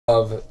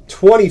Of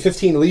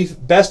 2015 Leaf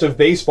Best of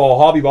Baseball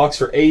Hobby Box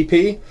for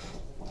AP.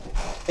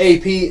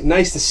 AP,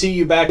 nice to see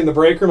you back in the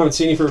break room. I haven't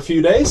seen you for a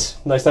few days.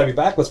 Nice to have you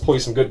back. Let's pull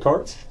you some good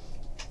cards.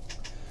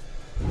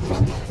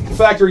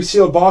 Factory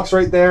sealed box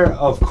right there,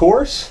 of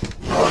course.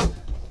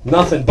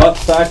 Nothing but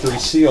factory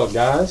sealed,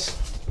 guys.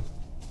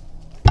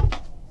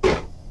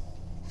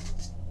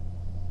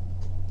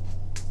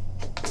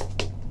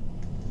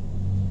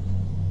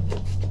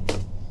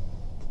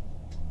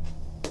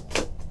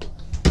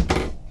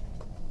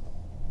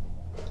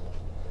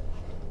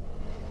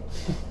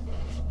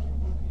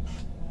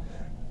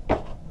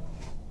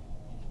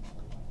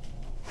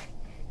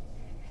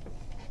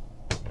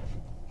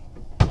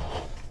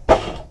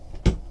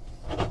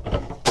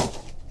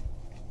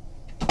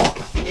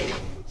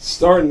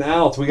 Starting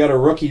out, we got a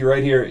rookie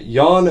right here,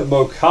 Jan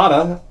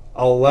Moncada,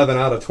 11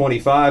 out of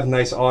 25.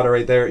 Nice auto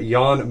right there,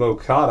 Jan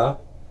Moncada.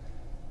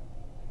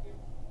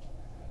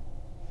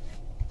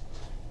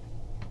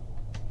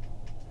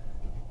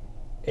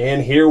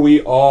 And here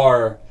we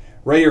are,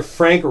 right here,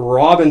 Frank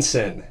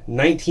Robinson,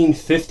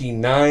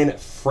 1959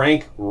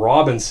 Frank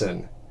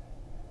Robinson.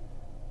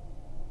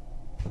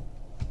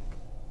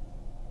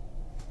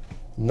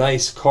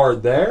 Nice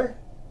card there.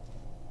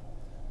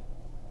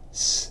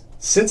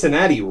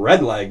 Cincinnati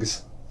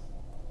Redlegs.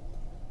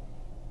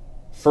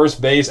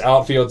 First base,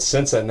 outfield,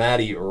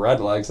 Cincinnati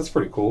Redlegs. That's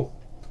pretty cool.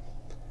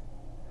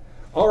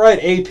 All right,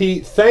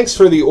 AP, thanks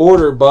for the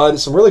order, bud.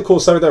 Some really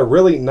cool stuff right there.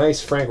 Really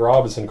nice Frank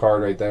Robinson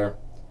card right there.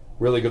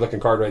 Really good looking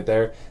card right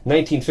there.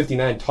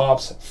 1959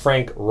 Topps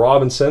Frank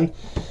Robinson.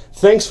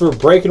 Thanks for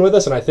breaking with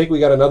us, and I think we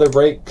got another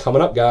break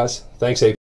coming up, guys. Thanks, AP.